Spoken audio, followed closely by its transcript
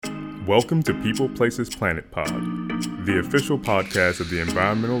Welcome to People Places Planet Pod, the official podcast of the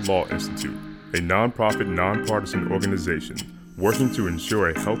Environmental Law Institute, a nonprofit, nonpartisan organization working to ensure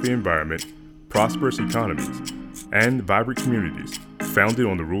a healthy environment, prosperous economies, and vibrant communities founded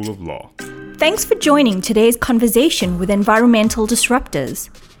on the rule of law. Thanks for joining today's conversation with environmental disruptors.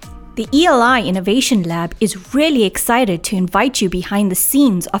 The ELI Innovation Lab is really excited to invite you behind the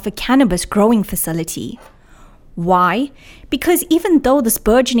scenes of a cannabis growing facility. Why? Because even though this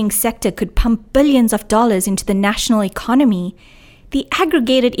burgeoning sector could pump billions of dollars into the national economy, the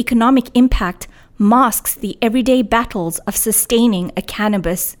aggregated economic impact masks the everyday battles of sustaining a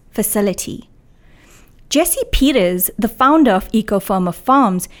cannabis facility. Jesse Peters, the founder of EcoFirma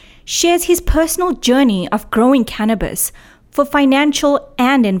Farms, shares his personal journey of growing cannabis for financial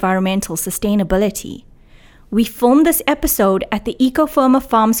and environmental sustainability. We filmed this episode at the EcoFirma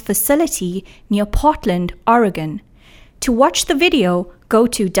Farms facility near Portland, Oregon. To watch the video, go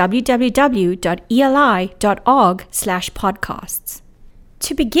to www.eli.org/podcasts.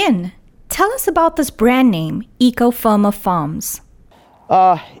 To begin, tell us about this brand name, EcoFirma Farms.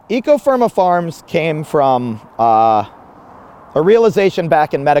 EcoFirma Farms came from a realization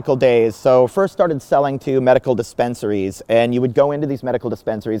back in medical days. So first started selling to medical dispensaries, and you would go into these medical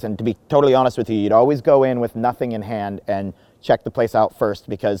dispensaries, and to be totally honest with you, you'd always go in with nothing in hand and check the place out first,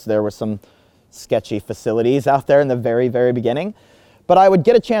 because there were some sketchy facilities out there in the very, very beginning. But I would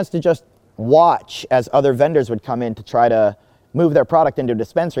get a chance to just watch as other vendors would come in to try to move their product into a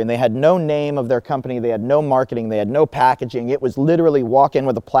dispensary, and they had no name of their company, they had no marketing, they had no packaging. It was literally walk in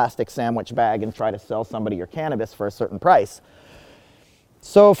with a plastic sandwich bag and try to sell somebody your cannabis for a certain price.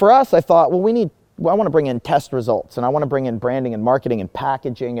 So for us, I thought, well, I want to bring in test results, and I want to bring in branding and marketing and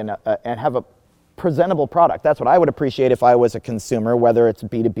packaging and have a presentable product. That's what I would appreciate if I was a consumer, whether it's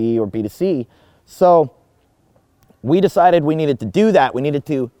B2B or B2C. So we decided we needed to do that. We needed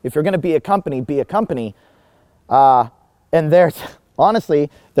to, if you're going to be a company, be a company. And there's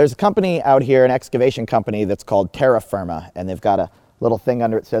a company out here, an excavation company that's called Terra Firma, and they've got a little thing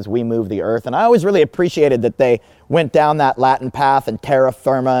under it says, "We move the earth." And I always really appreciated that they went down that Latin path and terra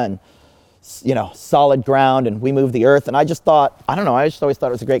firma and, solid ground and we move the earth. And I just thought, I just always thought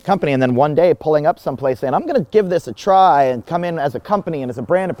it was a great company. And then one day pulling up someplace saying, I'm going to give this a try and come in as a company and as a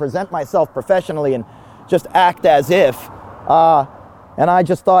brand and present myself professionally and just act as if. And I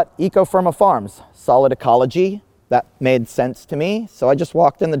just thought EcoFirma Farms, solid ecology, that made sense to me. So I just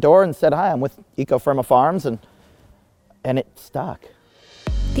walked in the door and said, "Hi, I'm with EcoFirma Farms," and it stuck.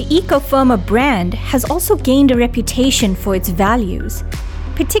 The EcoFirma brand has also gained a reputation for its values,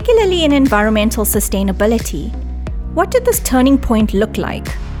 particularly in environmental sustainability. What did this turning point look like?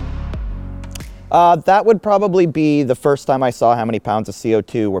 That would probably be the first time I saw how many pounds of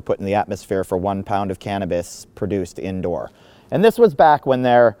CO2 were put in the atmosphere for 1 pound of cannabis produced indoor. And this was back when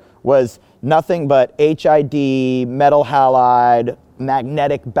there was nothing but HID, metal halide,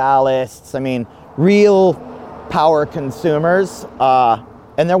 magnetic ballasts, real power consumers,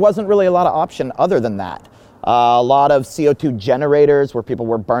 and there wasn't really a lot of option other than that. A lot of CO2 generators where people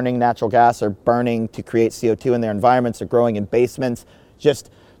were burning natural gas or burning to create CO2 in their environments or growing in basements,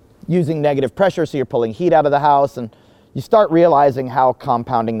 just using negative pressure, so you're pulling heat out of the house, and you start realizing how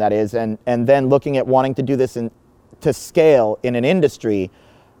compounding that is, and then looking at wanting to do this to scale in an industry.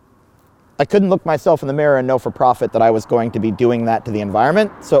 I couldn't look myself in the mirror and know for profit that I was going to be doing that to the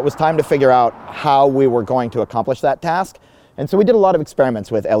environment. So it was time to figure out how we were going to accomplish that task. And so we did a lot of experiments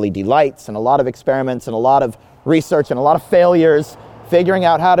with LED lights and a lot of experiments and a lot of research and a lot of failures, figuring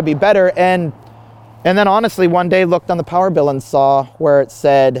out how to be better. And then honestly, one day looked on the power bill and saw where it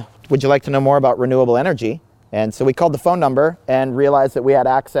said, "Would you like to know more about renewable energy?" And so we called the phone number and realized that we had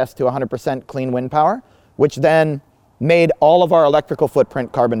access to 100% clean wind power, which then made all of our electrical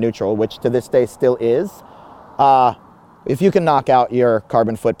footprint carbon neutral, which to this day still is. If you can knock out your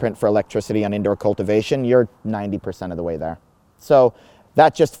carbon footprint for electricity on indoor cultivation, you're 90% of the way there. So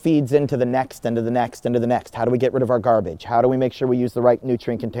that just feeds into the next, into the next, into the next. How do we get rid of our garbage? How do we make sure we use the right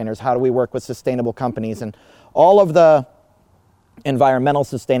nutrient containers? How do we work with sustainable companies? And all of the environmental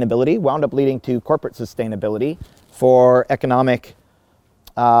sustainability wound up leading to corporate sustainability for economic,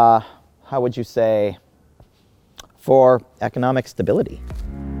 for economic stability.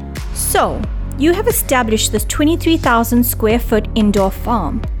 So, you have established this 23,000 square foot indoor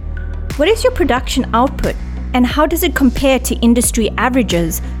farm. What is your production output, and how does it compare to industry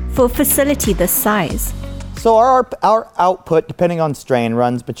averages for a facility this size? So our output, depending on strain,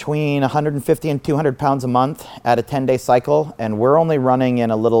 runs between 150 and 200 pounds a month at a 10-day cycle, and we're only running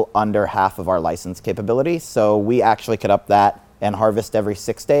in a little under half of our license capability. So we actually could up that and harvest every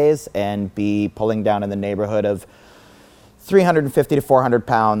 6 days and be pulling down in the neighborhood of 350 to 400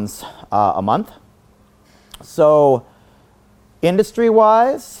 pounds a month. So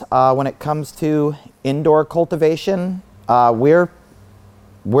industry-wise, when it comes to indoor cultivation, we're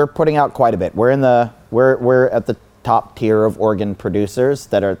putting out quite a bit. We're at the top tier of organ producers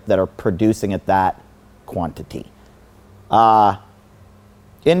that are producing at that quantity.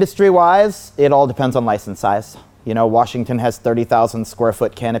 Industry-wise, it all depends on license size. You know, Washington has 30,000 square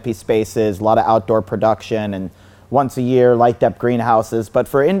foot canopy spaces, a lot of outdoor production, and once a year light depth greenhouses. But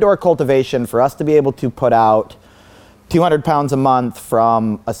for indoor cultivation, for us to be able to put out 200 pounds a month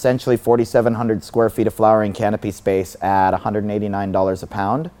from essentially 4,700 square feet of flowering canopy space at $189 a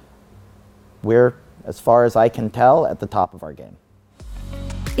pound, we're, as far as I can tell, at the top of our game.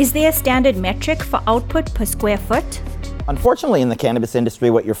 Is there a standard metric for output per square foot? Unfortunately, in the cannabis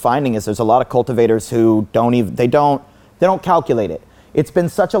industry, what you're finding is there's a lot of cultivators who don't calculate it. It's been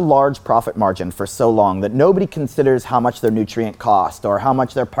such a large profit margin for so long that nobody considers how much their nutrient cost or how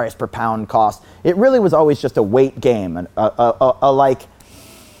much their price per pound cost. It really was always just a weight game,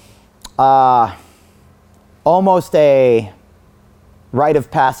 almost a rite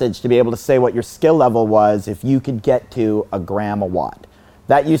of passage to be able to say what your skill level was if you could get to a gram a watt.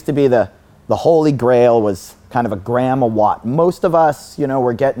 That used to be the holy grail, was kind of a gram a watt. Most of us, you know,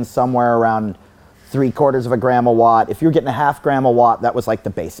 were getting somewhere around 3/4 of a gram a watt. If you're getting a half gram a watt, that was like the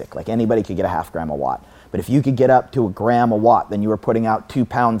basic. Like anybody could get a half gram a watt. But if you could get up to a gram a watt, then you were putting out 2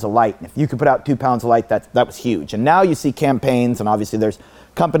 pounds of light. And if you could put out 2 pounds of light, that was huge. And now you see campaigns, and obviously there's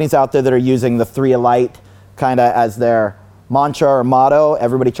companies out there that are using the 3 a light kind of as their mantra or motto.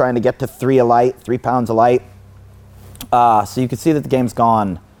 Everybody trying to get to 3 a light, 3 pounds of light. So you can see that the game's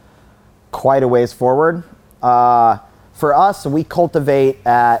gone quite a ways forward. For us, we cultivate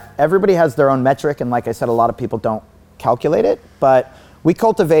everybody has their own metric, and like I said, a lot of people don't calculate it, but we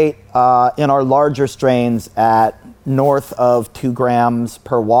cultivate in our larger strains at north of 2 grams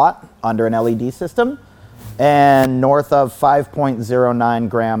per watt under an LED system, and north of 5.09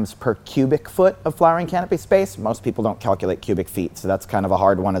 grams per cubic foot of flowering canopy space. Most people don't calculate cubic feet, so that's kind of a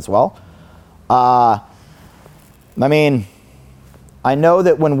hard one as well. I know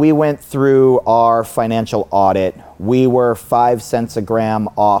that when we went through our financial audit, we were 5 cents a gram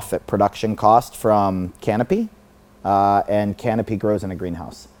off at production cost from canopy, and canopy grows in a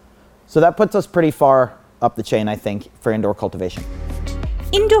greenhouse. So that puts us pretty far up the chain, I think, for indoor cultivation.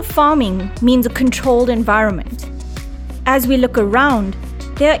 Indoor farming means a controlled environment. As we look around,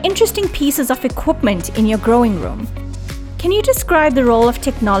 there are interesting pieces of equipment in your growing room. Can you describe the role of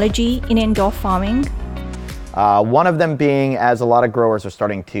technology in indoor farming? One of them being, as a lot of growers are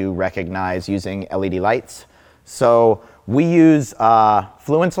starting to recognize, using LED lights. So we use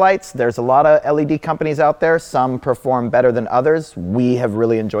Fluence lights. There's a lot of LED companies out there. Some perform better than others. We have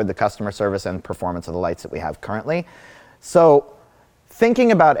really enjoyed the customer service and performance of the lights that we have currently. So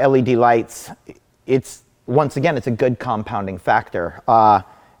thinking about LED lights, once again, it's a good compounding factor.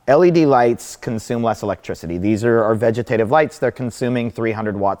 LED lights consume less electricity. These are our vegetative lights. They're consuming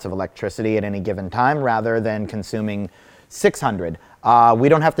 300 watts of electricity at any given time rather than consuming 600. We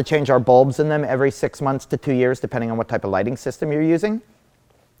don't have to change our bulbs in them every 6 months to 2 years, depending on what type of lighting system you're using.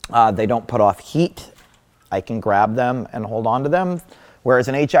 They don't put off heat. I can grab them and hold on to them. Whereas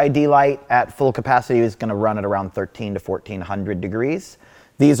an HID light at full capacity is going to run at around 13 to 1400 degrees.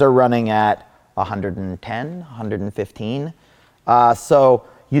 These are running at 110, 115. So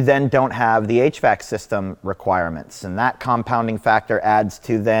you then don't have the HVAC system requirements. And that compounding factor adds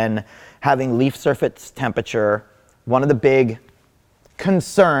to then having leaf surface temperature. One of the big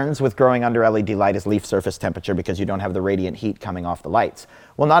concerns with growing under LED light is leaf surface temperature, because you don't have the radiant heat coming off the lights.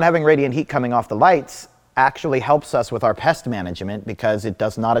 Well, not having radiant heat coming off the lights actually helps us with our pest management, because it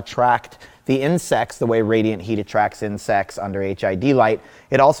does not attract the insects the way radiant heat attracts insects under HID light.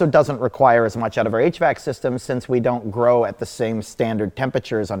 It also doesn't require as much out of our HVAC system, since we don't grow at the same standard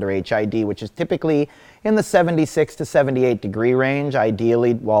temperatures under HID, which is typically in the 76 to 78 degree range,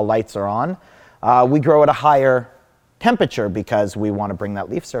 ideally while lights are on. We grow at a higher temperature because we want to bring that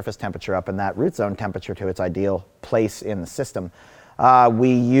leaf surface temperature up and that root zone temperature to its ideal place in the system.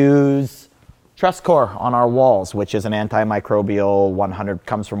 We use TrustCore on our walls, which is an antimicrobial,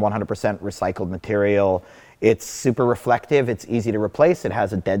 comes from 100% recycled material. It's super reflective, it's easy to replace, it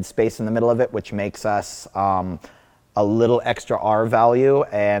has a dead space in the middle of it, which makes us a little extra R value,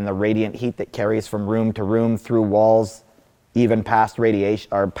 and the radiant heat that carries from room to room through walls, even past radiation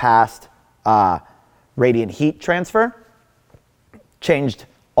or past radiant heat transfer, changed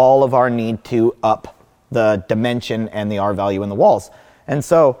all of our need to up the dimension and the R value in the walls. And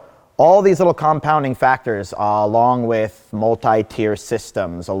so all these little compounding factors, along with multi-tier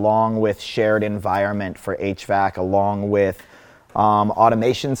systems, along with shared environment for HVAC, along with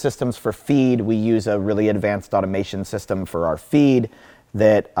automation systems for feed. We use a really advanced automation system for our feed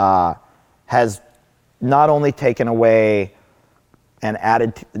that has not only taken away and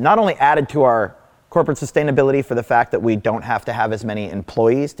not only added to our corporate sustainability for the fact that we don't have to have as many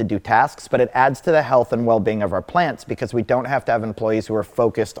employees to do tasks, but it adds to the health and well-being of our plants because we don't have to have employees who are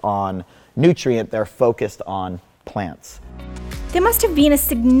focused on nutrient, they're focused on plants. There must have been a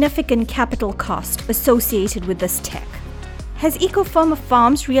significant capital cost associated with this tech. Has Ecofarmer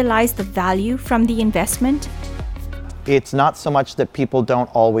Farms realized the value from the investment? It's not so much that people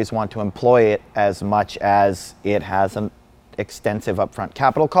don't always want to employ it as much as it has an extensive upfront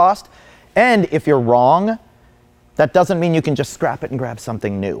capital cost. And if you're wrong, that doesn't mean you can just scrap it and grab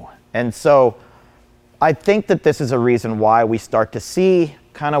something new. And so I think that this is a reason why we start to see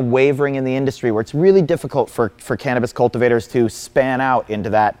kind of wavering in the industry where it's really difficult for cannabis cultivators to span out into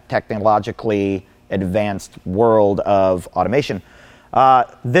that technologically advanced world of automation.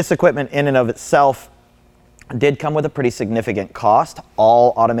 This equipment in and of itself did come with a pretty significant cost. All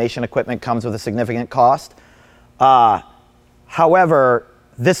automation equipment comes with a significant cost. However,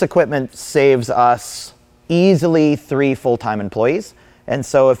 this equipment saves us easily 3 full-time employees. And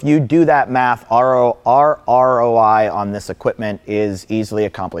so if you do that math, our ROI on this equipment is easily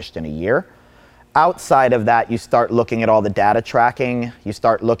accomplished in a year. Outside of that, you start looking at all the data tracking, you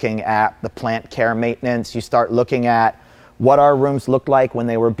start looking at the plant care maintenance, you start looking at what our rooms looked like when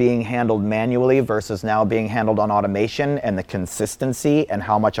they were being handled manually versus now being handled on automation, and the consistency and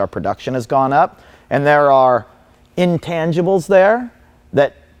how much our production has gone up. And there are intangibles there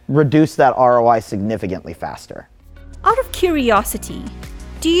that reduce that ROI significantly faster. Out of curiosity,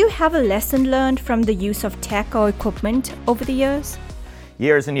 do you have a lesson learned from the use of tech or equipment over the years?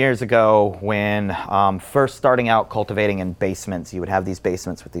 Years and years ago, when first starting out cultivating in basements, you would have these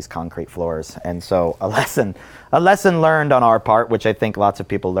basements with these concrete floors. And so a lesson learned on our part, which I think lots of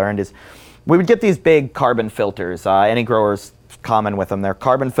people learned, is we would get these big carbon filters. Any growers common with them. They're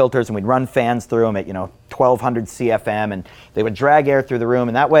carbon filters, and we'd run fans through them at 1200 CFM, and they would drag air through the room,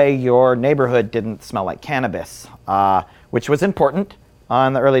 and that way your neighborhood didn't smell like cannabis, which was important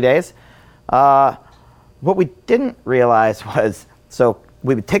in the early days. What we didn't realize was, so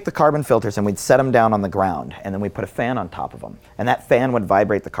we would take the carbon filters and we'd set them down on the ground, and then we'd put a fan on top of them, and that fan would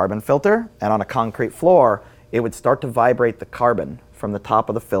vibrate the carbon filter, and on a concrete floor it would start to vibrate the carbon from the top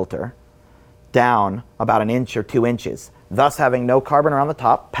of the filter down about 1 inch or 2 inches, thus having no carbon around the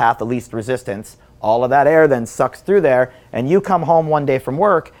top, path of least resistance. All of that air then sucks through there, and you come home one day from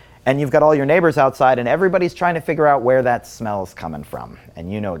work and you've got all your neighbors outside and everybody's trying to figure out where that smell is coming from,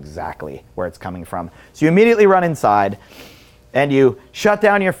 and you know exactly where it's coming from. So you immediately run inside and you shut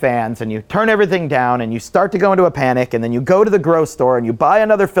down your fans and you turn everything down and you start to go into a panic, and then you go to the grow store and you buy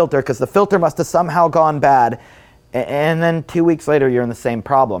another filter because the filter must have somehow gone bad. And then 2 weeks later, you're in the same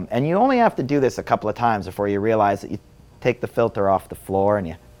problem. And you only have to do this a couple of times before you realize that you take the filter off the floor and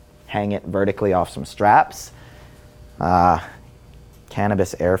you hang it vertically off some straps.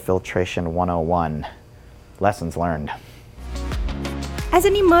 Cannabis air filtration 101. Lessons learned. As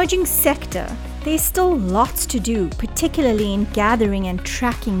an emerging sector, there's still lots to do, particularly in gathering and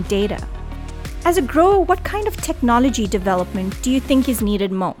tracking data. As a grower, what kind of technology development do you think is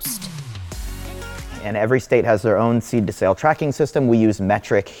needed most? And every state has their own seed-to-sale tracking system. We use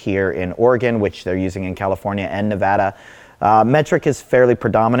Metric here in Oregon, which they're using in California and Nevada. Metric is fairly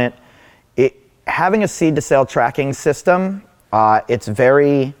predominant. Having a seed-to-sale tracking system, it's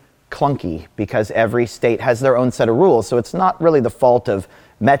very clunky because every state has their own set of rules. So it's not really the fault of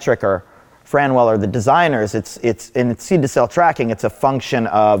Metric or Franwell or the designers. It's in seed-to-sale tracking, it's a function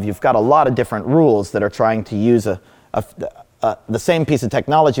of you've got a lot of different rules that are trying to use the same piece of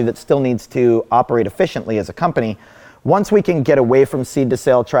technology that still needs to operate efficiently as a company. Once we can get away from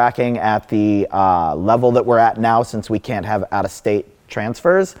seed-to-sale tracking at the level that we're at now, since we can't have out-of-state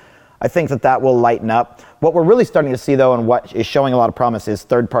transfers, I think that will lighten up. What we're really starting to see, though, and what is showing a lot of promise, is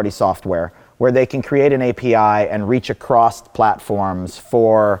third-party software, where they can create an API and reach across platforms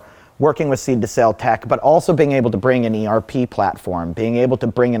for working with seed-to-sale tech, but also being able to bring an ERP platform, being able to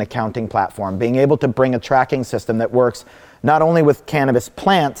bring an accounting platform, being able to bring a tracking system that works not only with cannabis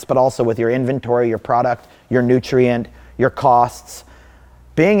plants, but also with your inventory, your product, your nutrient, your costs.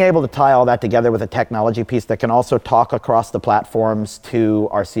 Being able to tie all that together with a technology piece that can also talk across the platforms to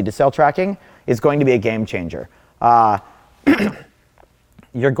our seed-to-sale tracking is going to be a game changer.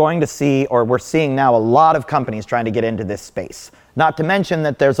 You're going to see, or we're seeing now, a lot of companies trying to get into this space. Not to mention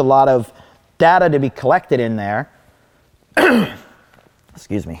that there's a lot of data to be collected in there.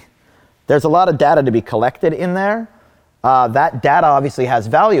 Excuse me. there's a lot of data to be collected in there. That data obviously has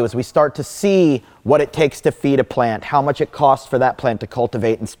value as we start to see what it takes to feed a plant, how much it costs for that plant to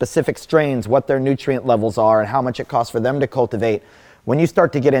cultivate in specific strains, what their nutrient levels are, and how much it costs for them to cultivate. When you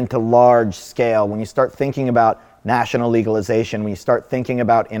start to get into large scale, when you start thinking about national legalization, when you start thinking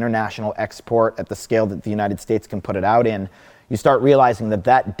about international export at the scale that the United States can put it out in, you start realizing that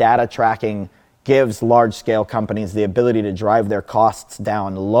that data tracking gives large scale companies the ability to drive their costs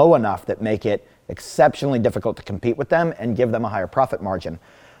down low enough that make it exceptionally difficult to compete with them and give them a higher profit margin.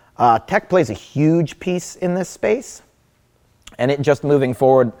 Tech plays a huge piece in this space, and it just moving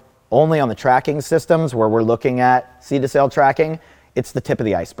forward only on the tracking systems where we're looking at seed to sale tracking, it's the tip of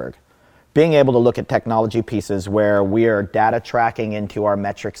the iceberg. Being able to look at technology pieces where we are data tracking into our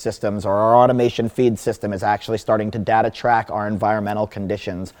metric systems, or our automation feed system is actually starting to data track our environmental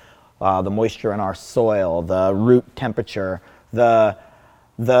conditions, the moisture in our soil, the root temperature, the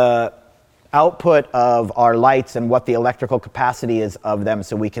output of our lights and what the electrical capacity is of them,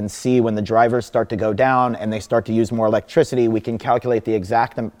 so we can see when the drivers start to go down and they start to use more electricity, we can calculate the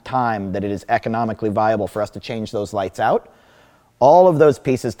exact time that it is economically viable for us to change those lights out. All of those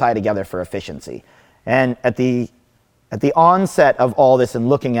pieces tie together for efficiency. And at the onset of all this and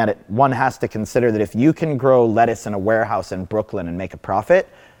looking at it, one has to consider that if you can grow lettuce in a warehouse in Brooklyn and make a profit,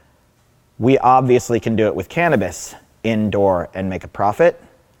 we obviously can do it with cannabis indoor and make a profit.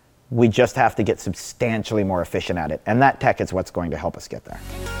 We just have to get substantially more efficient at it. And that tech is what's going to help us get there.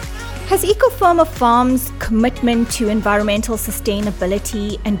 Has EcoFarma Farms' commitment to environmental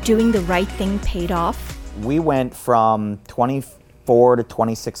sustainability and doing the right thing paid off? We went from $2,400 to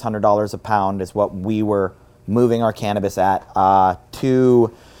 $2,600 a pound is what we were moving our cannabis at,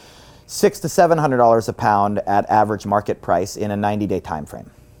 to $600 to $700 a pound at average market price in a 90-day time frame.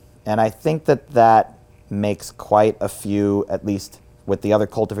 And I think that makes quite a few, at least with the other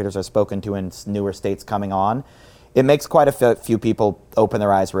cultivators I've spoken to in newer states coming on, it makes quite a few people open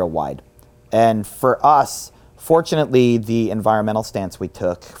their eyes real wide. And for us, fortunately, the environmental stance we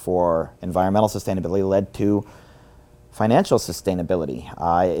took for environmental sustainability led to financial sustainability.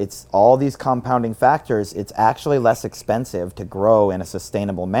 It's all these compounding factors. It's actually less expensive to grow in a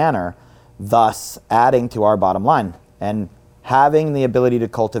sustainable manner, thus adding to our bottom line. And having the ability to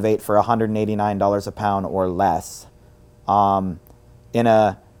cultivate for $189 a pound or less in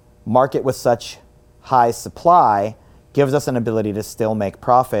a market with such high supply gives us an ability to still make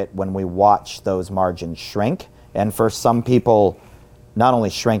profit when we watch those margins shrink. And for some people, not only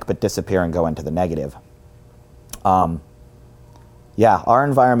shrink, but disappear and go into the negative. Our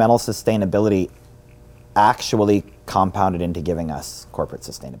environmental sustainability actually compounded into giving us corporate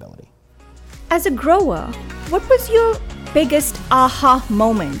sustainability. As a grower, what was your biggest aha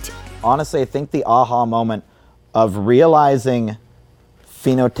moment? Honestly, I think the aha moment of realizing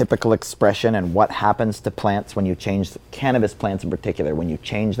phenotypical expression and what happens to plants when you change, cannabis plants in particular, when you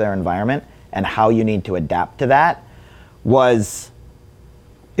change their environment and how you need to adapt to that was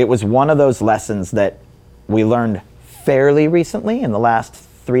one of those lessons that we learned fairly recently in the last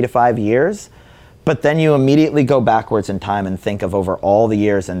 3 to 5 years, but then you immediately go backwards in time and think of over all the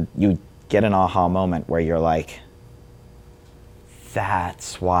years and you get an aha moment where you're like,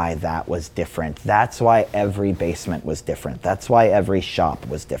 that's why that was different. That's why every basement was different. That's why every shop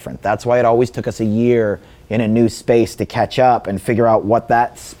was different. That's why it always took us a year in a new space to catch up and figure out what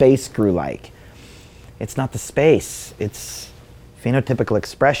that space grew like. It's not the space, it's phenotypical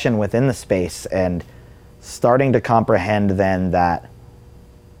expression within the space, and starting to comprehend then that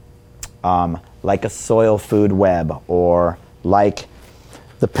like a soil food web, or like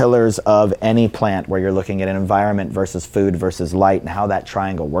the pillars of any plant where you're looking at an environment versus food versus light and how that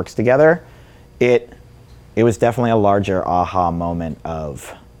triangle works together, it was definitely a larger aha moment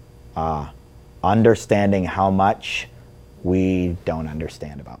of understanding how much we don't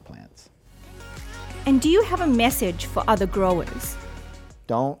understand about plants. And do you have a message for other growers?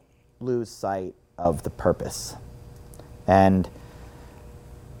 Don't lose sight of the purpose. And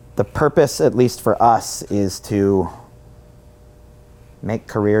the purpose, at least for us, is to make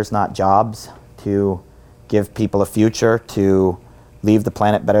careers, not jobs, to give people a future, to leave the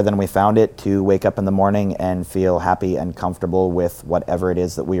planet better than we found it, to wake up in the morning and feel happy and comfortable with whatever it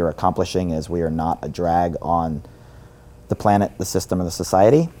is that we are accomplishing, as we are not a drag on the planet, the system, or the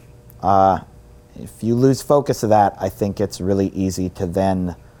society. If you lose focus of that, I think it's really easy to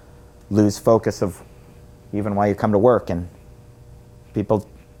then lose focus of even why you come to work. And people,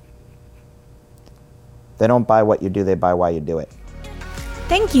 they don't buy what you do, they buy why you do it.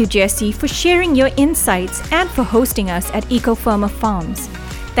 Thank you, Jesse, for sharing your insights and for hosting us at EcoFarma Farms.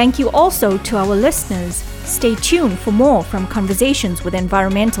 Thank you also to our listeners Stay tuned for more from Conversations with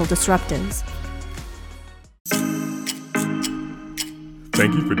Environmental Disruptors.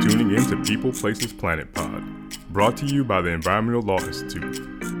 Thank you for tuning in to People, Places, Planet Pod, brought to you by the Environmental Law Institute.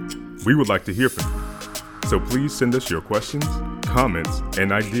 We would like to hear from you, so please send us your questions, comments,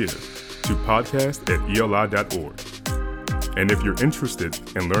 and ideas to podcast@eli.org. And if you're interested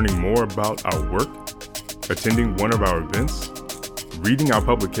in learning more about our work, attending one of our events, reading our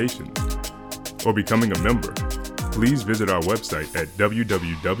publications, or becoming a member, please visit our website at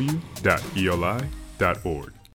www.eli.org.